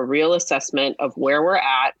going to have a real assessment of where we're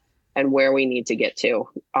at and where we need to get to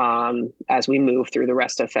as we move through the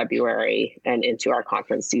rest of February and into our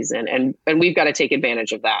conference season. And we've got to take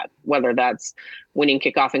advantage of that, whether that's winning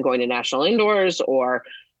kickoff and going to national indoors or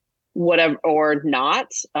whatever, or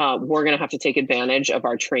not. We're going to have to take advantage of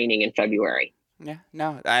our training in February. Yeah,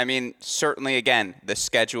 no, I mean, certainly, again, the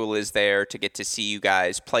schedule is there to get to see you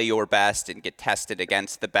guys play your best and get tested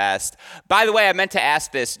against the best. By the way, I meant to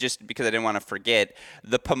ask this just because I didn't want to forget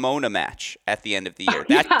the Pomona match at the end of the year.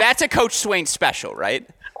 That's a Coach Swain special, right?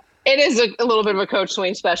 It is a little bit of a Coach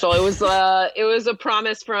Swain special. It was a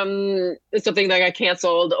promise from something that got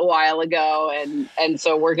canceled a while ago, and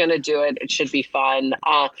so we're going to do it. It should be fun.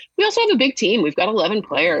 We also have a big team. We've got 11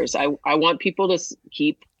 players. I want people to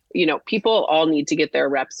keep. People all need to get their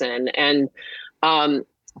reps in. And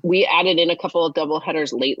we added in a couple of double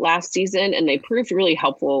headers late last season, and they proved really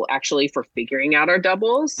helpful actually for figuring out our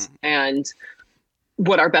doubles and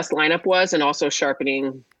what our best lineup was, and also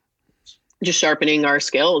sharpening our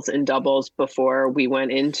skills in doubles before we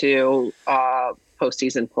went into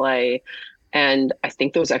postseason play. And I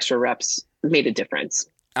think those extra reps made a difference.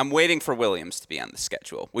 I'm waiting for Williams to be on the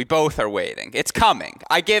schedule. We both are waiting. It's coming.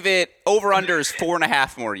 I give it over/under is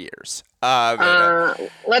 4.5 more years.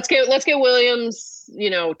 Let's get Williams,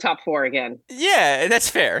 top 4 again. Yeah, that's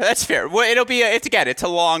fair. Well, it's a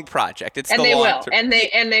long project.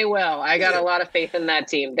 They will. I got a lot of faith in that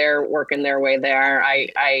team. They're working their way there.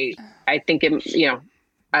 I think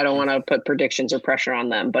I don't want to put predictions or pressure on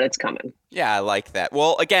them, but it's coming. Yeah, I like that.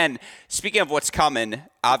 Well, again, speaking of what's coming,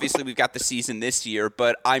 obviously we've got the season this year,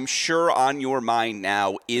 but I'm sure on your mind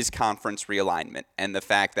now is conference realignment and the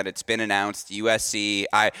fact that it's been announced. USC,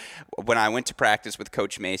 when I went to practice with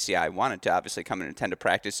Coach Macy, I wanted to obviously come and attend a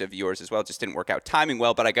practice of yours as well. It just didn't work out timing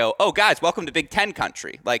well, but I go, oh, guys, welcome to Big Ten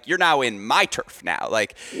country. Like, you're now in my turf now.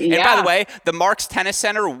 Like, yeah. And by the way, the Marks Tennis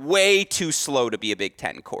Center, way too slow to be a Big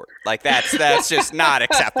Ten court. Like, that's just not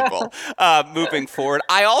acceptable moving forward.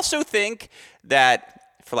 I also think that,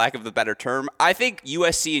 for lack of a better term, I think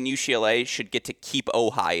USC and UCLA should get to keep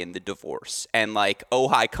Ojai in the divorce. And,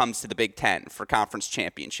 Ojai comes to the Big Ten for conference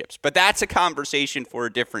championships. But that's a conversation for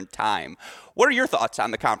a different time. What are your thoughts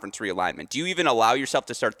on the conference realignment? Do you even allow yourself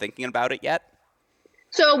to start thinking about it yet?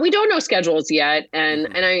 So we don't know schedules yet. And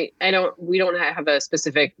we don't have a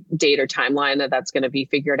specific date or timeline that's going to be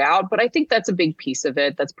figured out. But I think that's a big piece of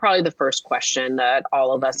it. That's probably the first question that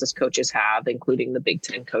all of us as coaches have, including the Big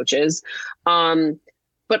Ten coaches.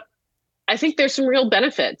 But I think there's some real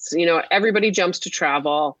benefits. Everybody jumps to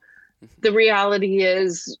travel. The reality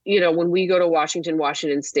is, when we go to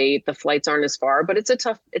Washington State, the flights aren't as far, but it's a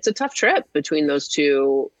tough trip between those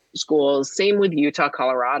two schools. Same with Utah,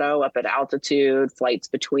 Colorado, up at altitude, flights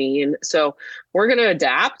between. So we're going to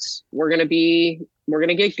adapt. We're going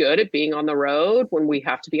to get good at being on the road when we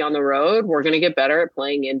have to be on the road. We're going to get better at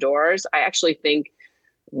playing indoors. I actually think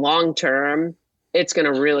long term, it's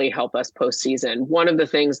going to really help us postseason. One of the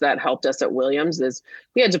things that helped us at Williams is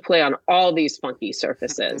we had to play on all these funky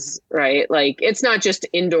surfaces, right? Like it's not just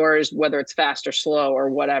indoors, whether it's fast or slow or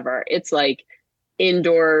whatever. It's like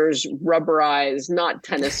indoors, rubberized, not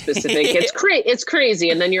tennis specific. It's crazy.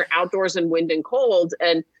 And then you're outdoors in wind and cold,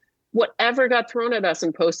 and whatever got thrown at us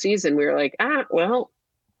in postseason, we were like, well,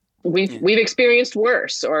 we've experienced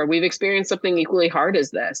worse, or we've experienced something equally hard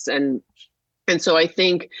as this. And so I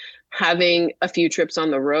think having a few trips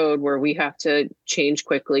on the road where we have to change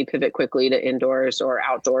quickly, pivot quickly to indoors or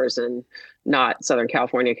outdoors and not Southern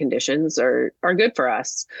California conditions are good for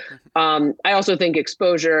us. I also think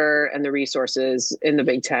exposure and the resources in the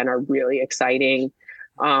Big Ten are really exciting.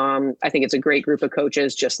 I think it's a great group of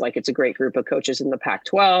coaches, just like it's a great group of coaches in the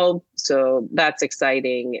Pac-12. So that's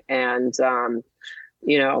exciting. And,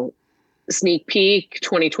 sneak peek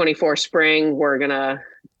 2024 spring, we're going to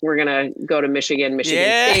go to Michigan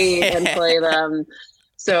State and play them.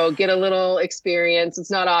 So get a little experience.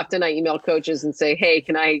 It's not often I email coaches and say, hey,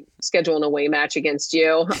 can I schedule an away match against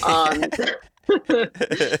you? We're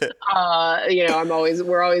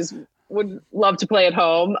always would love to play at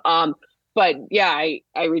home. But yeah, I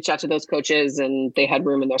reached out to those coaches and they had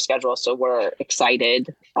room in their schedule. So we're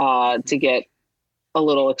excited to get a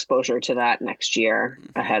little exposure to that next year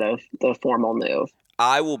ahead of the formal move.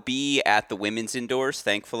 I will be at the women's indoors,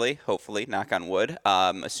 thankfully, hopefully, knock on wood,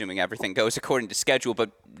 assuming everything goes according to schedule.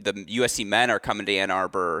 But the USC men are coming to Ann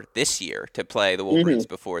Arbor this year to play the Wolverines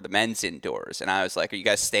before the men's indoors. And I was like, are you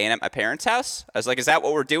guys staying at my parents' house? I was like, is that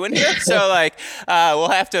what we're doing here? So, we'll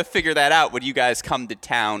have to figure that out when you guys come to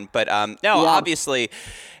town. But, obviously,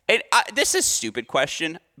 this is a stupid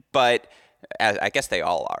question, but I guess they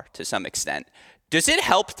all are to some extent. Does it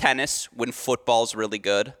help tennis when football's really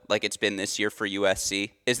good, like it's been this year for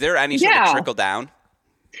USC? Is there any sort of trickle down?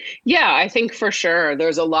 Yeah, I think for sure.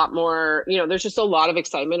 There's a lot more, there's just a lot of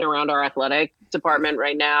excitement around our athletic department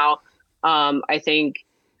right now. I think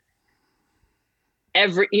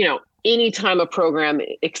anytime a program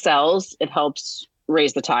excels, it helps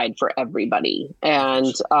raise the tide for everybody.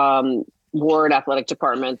 And we're an athletic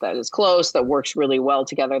department that is close, that works really well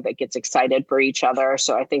together, that gets excited for each other.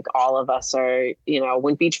 So I think all of us are,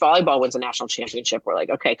 when beach volleyball wins a national championship, we're like,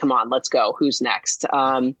 okay, come on, let's go. Who's next?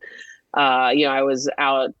 I was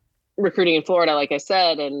out recruiting in Florida, like I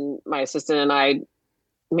said, and my assistant and I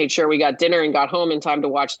made sure we got dinner and got home in time to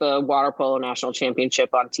watch the water polo national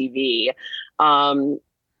championship on TV.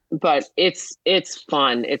 But it's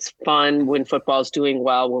fun. It's fun when football's doing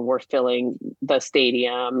well, when we're filling the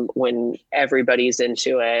stadium, when everybody's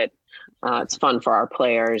into it. It's fun for our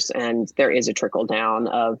players, and there is a trickle down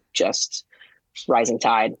of just rising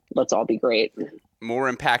tide. Let's all be great.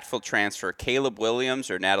 More impactful transfer, Caleb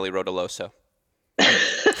Williams or Natalie Rodoloso?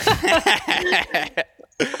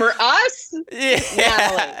 For us,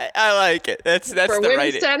 Natalie. I like it. That's for the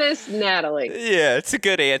women's tennis, Natalie. Yeah, it's a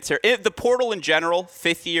good answer. The portal in general,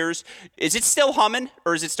 fifth years, is it still humming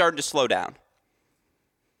or is it starting to slow down?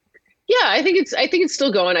 Yeah, I think it's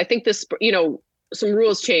still going. I think this, some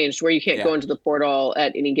rules changed where you can't go into the portal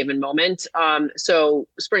at any given moment. So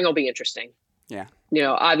spring will be interesting. Yeah.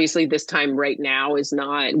 Obviously this time right now is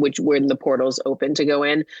not, when the portal's open to go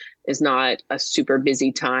in, is not a super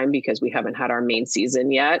busy time because we haven't had our main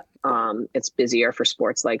season yet. It's busier for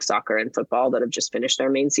sports like soccer and football that have just finished their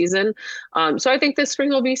main season. So I think this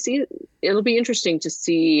spring it'll be interesting to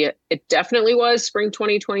see. It definitely was spring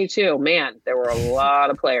 2022. Man, there were a lot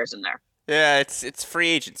of players in there. Yeah, it's free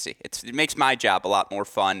agency. It makes my job a lot more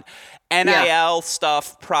fun. NIL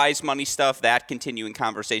stuff, prize money stuff, that continuing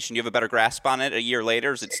conversation. You have a better grasp on it a year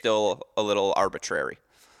later? Or is it still a little arbitrary?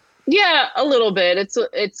 Yeah, a little bit. It's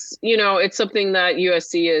something that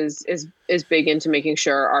USC is big into, making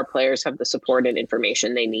sure our players have the support and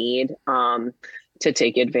information they need to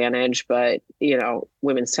take advantage. But,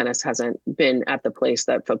 women's tennis hasn't been at the place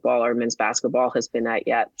that football or men's basketball has been at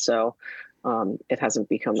yet. So it hasn't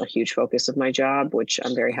become a huge focus of my job, which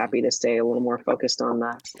I'm very happy to stay a little more focused on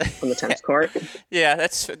the tennis court. Yeah,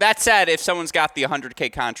 that said, if someone's got the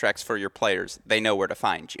 $100K contracts for your players, they know where to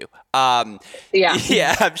find you.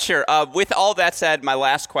 Yeah, I'm sure. With all that said, my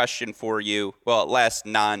last question for you, last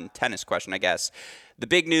non-tennis question, I guess. The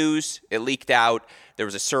big news, it leaked out. There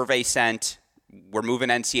was a survey sent we're moving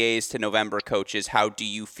NCAAs to November, coaches. How do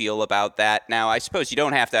you feel about that? Now, I suppose you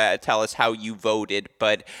don't have to tell us how you voted,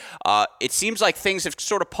 but it seems like things have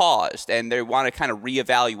sort of paused and they want to kind of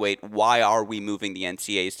reevaluate, why are we moving the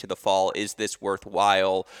NCAAs to the fall? Is this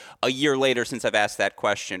worthwhile? A year later since I've asked that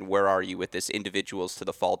question, where are you with this individuals to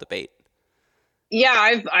the fall debate?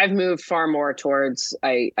 Yeah, I've moved far more towards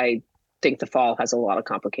I think the fall has a lot of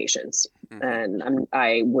complications, and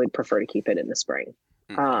I would prefer to keep it in the spring.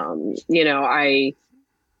 I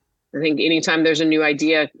think anytime there's a new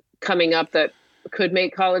idea coming up that could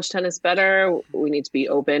make college tennis better, we need to be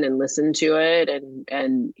open and listen to it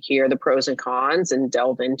and hear the pros and cons and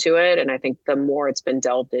delve into it. And I think the more it's been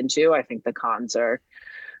delved into, I think the cons are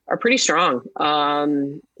pretty strong.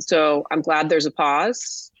 So I'm glad there's a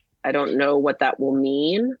pause. I don't know what that will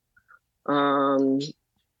mean.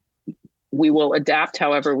 We will adapt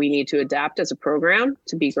however we need to adapt as a program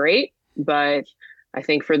to be great. But I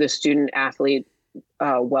think for the student athlete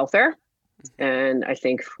welfare, and I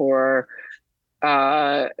think for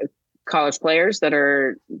college players that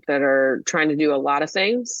are trying to do a lot of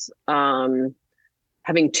things,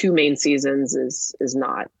 having 2 main seasons is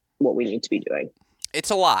not what we need to be doing.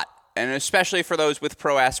 It's a lot. And especially for those with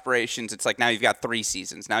pro aspirations, it's like now you've got 3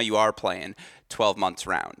 seasons. Now you are playing 12 months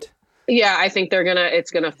round. Yeah, I think it's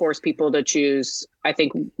gonna force people to choose. I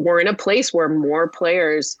think we're in a place where more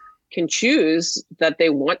players can choose that they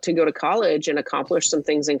want to go to college and accomplish some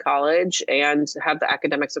things in college and have the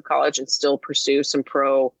academics of college and still pursue some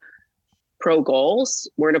pro goals.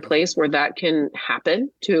 We're in a place where that can happen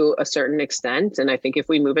to a certain extent. And I think if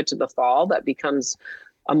we move it to the fall, that becomes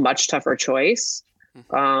a much tougher choice.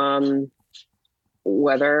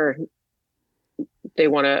 Whether they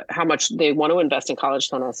want to, how much they want to invest in college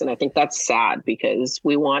tennis. And I think that's sad because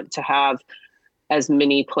we want to have as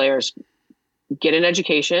many players get an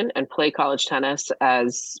education and play college tennis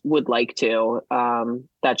as would like to.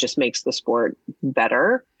 That just makes the sport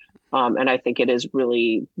better. And I think it has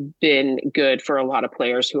really been good for a lot of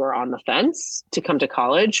players who are on the fence to come to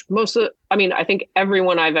college. I think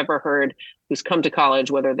everyone I've ever heard who's come to college,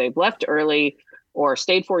 whether they've left early or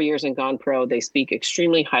stayed 4 years and gone pro, they speak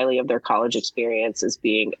extremely highly of their college experience as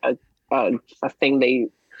being a thing they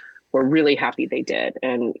were really happy they did.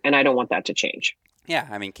 And I don't want that to change. Yeah,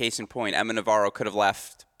 I mean, case in point, Emma Navarro could have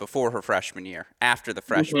left before her freshman year, after the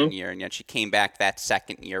freshman year, and yet she came back that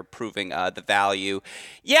second year, proving the value.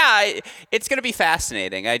 Yeah, it's going to be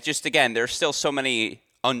fascinating. Again, there's still so many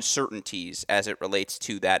uncertainties as it relates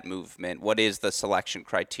to that movement. What is the selection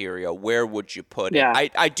criteria? Where would you put it?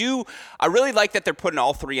 I really like that they're putting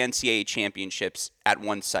all 3 NCAA championships at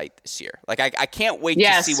one site this year. Like, I can't wait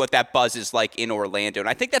to see what that buzz is like in Orlando, and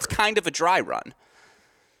I think that's kind of a dry run.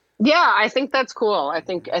 Yeah, I think that's cool. I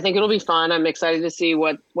think it'll be fun. I'm excited to see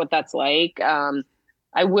what that's like.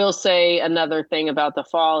 I will say another thing about the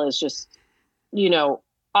fall is just,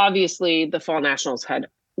 obviously the fall nationals had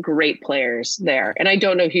great players there, and I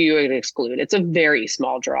don't know who you would exclude. It's a very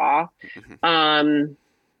small draw. But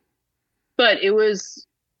it was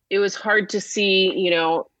hard to see,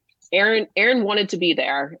 Erin wanted to be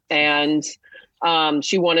there, and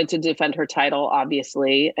she wanted to defend her title,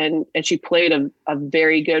 obviously, and she played a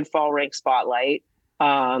very good fall rank spotlight.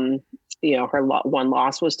 Her one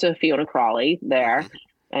loss was to Fiona Crawley there,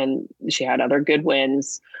 and she had other good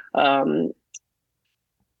wins.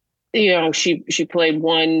 She played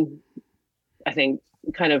one, I think,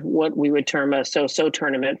 kind of what we would term a so-so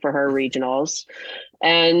tournament for her regionals,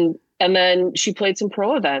 and then she played some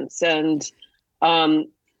pro events. And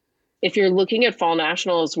if you're looking at fall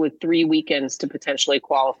nationals with 3 weekends to potentially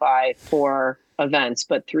qualify for events,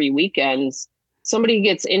 but 3 weekends, somebody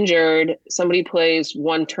gets injured, somebody plays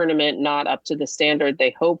one tournament not up to the standard they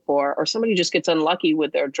hope for, or somebody just gets unlucky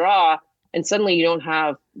with their draw, and suddenly you don't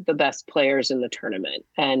have the best players in the tournament.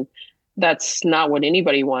 And that's not what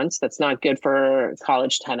anybody wants. That's not good for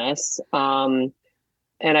college tennis. And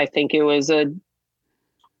I think it was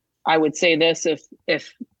I would say this,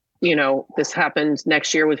 if this happened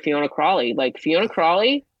next year with Fiona Crawley, like Fiona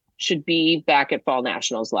Crawley should be back at fall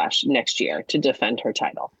nationals next year to defend her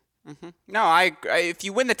title. No, if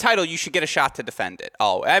you win the title, you should get a shot to defend it.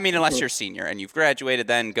 Unless you're a senior and you've graduated,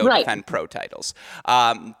 then go defend pro titles.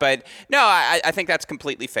 But no, I think that's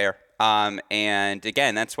completely fair. And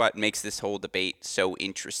again, that's what makes this whole debate so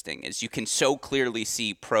interesting, is you can so clearly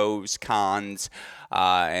see pros, cons,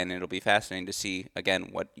 and it'll be fascinating to see, again,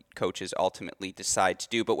 what coaches ultimately decide to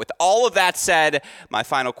do. But with all of that said, my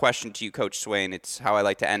final question to you, Coach Swain, it's how I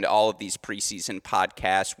like to end all of these preseason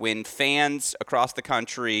podcasts. When fans across the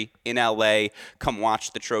country in LA come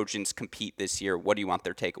watch the Trojans compete this year, what do you want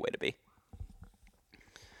their takeaway to be?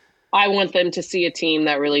 I want them to see a team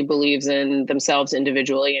that really believes in themselves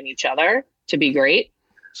individually and each other to be great.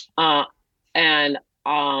 And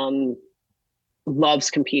loves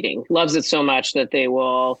competing, loves it so much that they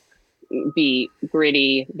will be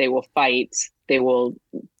gritty. They will fight. They will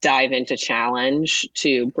dive into challenge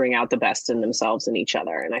to bring out the best in themselves and each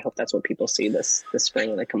other. And I hope that's what people see this spring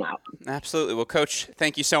when they come out. Absolutely. Well, Coach,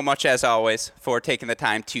 thank you so much, as always, for taking the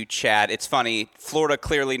time to chat. It's funny, Florida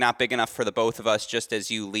clearly not big enough for the both of us. Just as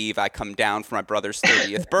you leave, I come down for my brother's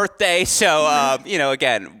 30th birthday. So,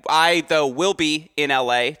 again, I, though, will be in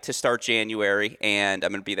LA to start January, and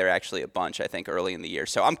I'm going to be there actually a bunch, I think, early in the year.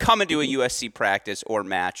 So I'm coming to a USC practice or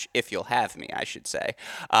match, if you'll have me, I should say,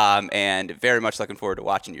 and very much looking forward to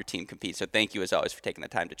watching your team compete. So thank you, as always, for taking the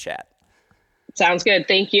time to chat. Sounds good.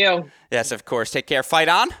 Thank you. Yes, of course. Take care. Fight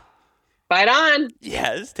on. Fight on.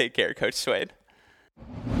 Yes. Take care, Coach Swain.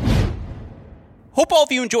 Hope all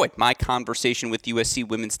of you enjoyed my conversation with USC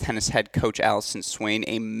women's tennis head coach Allison Swain.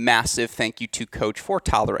 A massive thank you to Coach for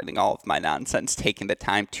tolerating all of my nonsense, taking the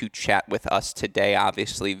time to chat with us today.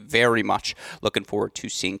 Obviously, very much looking forward to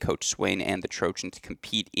seeing Coach Swain and the Trojans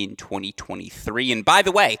compete in 2023. And by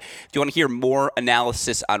the way, if you want to hear more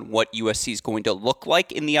analysis on what USC is going to look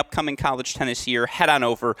like in the upcoming college tennis year, head on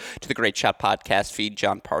over to the Great Shot podcast feed.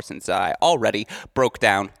 John Parsons and I already broke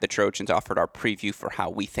down the Trojans, offered our preview for how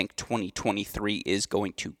we think 2023 is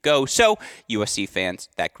going to go. So, USC fans,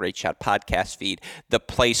 that Great Shot podcast feed, the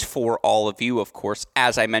place for all of you. Of course,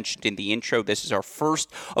 as I mentioned in the intro, this is our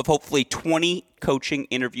first of hopefully 20 coaching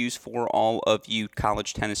interviews for all of you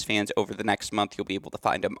college tennis fans over the next month. You'll be able to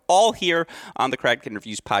find them all here on the Cracked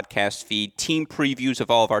Interviews podcast feed. Team previews of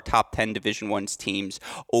all of our top 10 Division I teams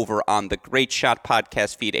over on the Great Shot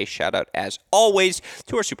podcast feed. A shout out, as always,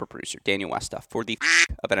 to our super producer, Daniel Westoff, for the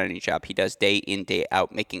of any job he does day in, day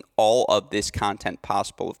out, making all of this content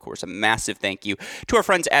possible. Of course, a massive thank you to our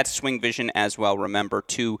friends at Swing Vision as well. Remember,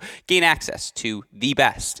 to gain access to the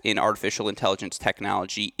best in artificial intelligence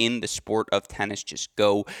technology in the sport of tennis, just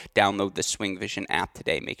go download the Swing Vision app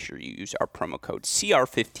today. Make sure you use our promo code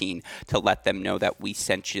CR15 to let them know that we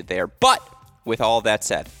sent you there. But with all that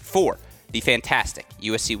said, for the fantastic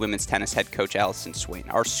USC women's tennis head coach Allison Swain,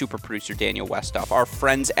 our super producer Daniel Westoff, our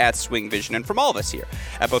friends at Swing Vision, and from all of us here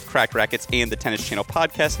at both Cracked Racquets and the Tennis Channel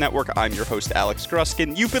Podcast Network, I'm your host, Alex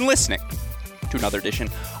Gruskin. You've been listening to another edition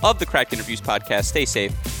of the Cracked Interviews podcast. Stay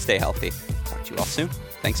safe, stay healthy. Talk to you all soon.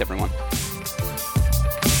 Thanks, everyone.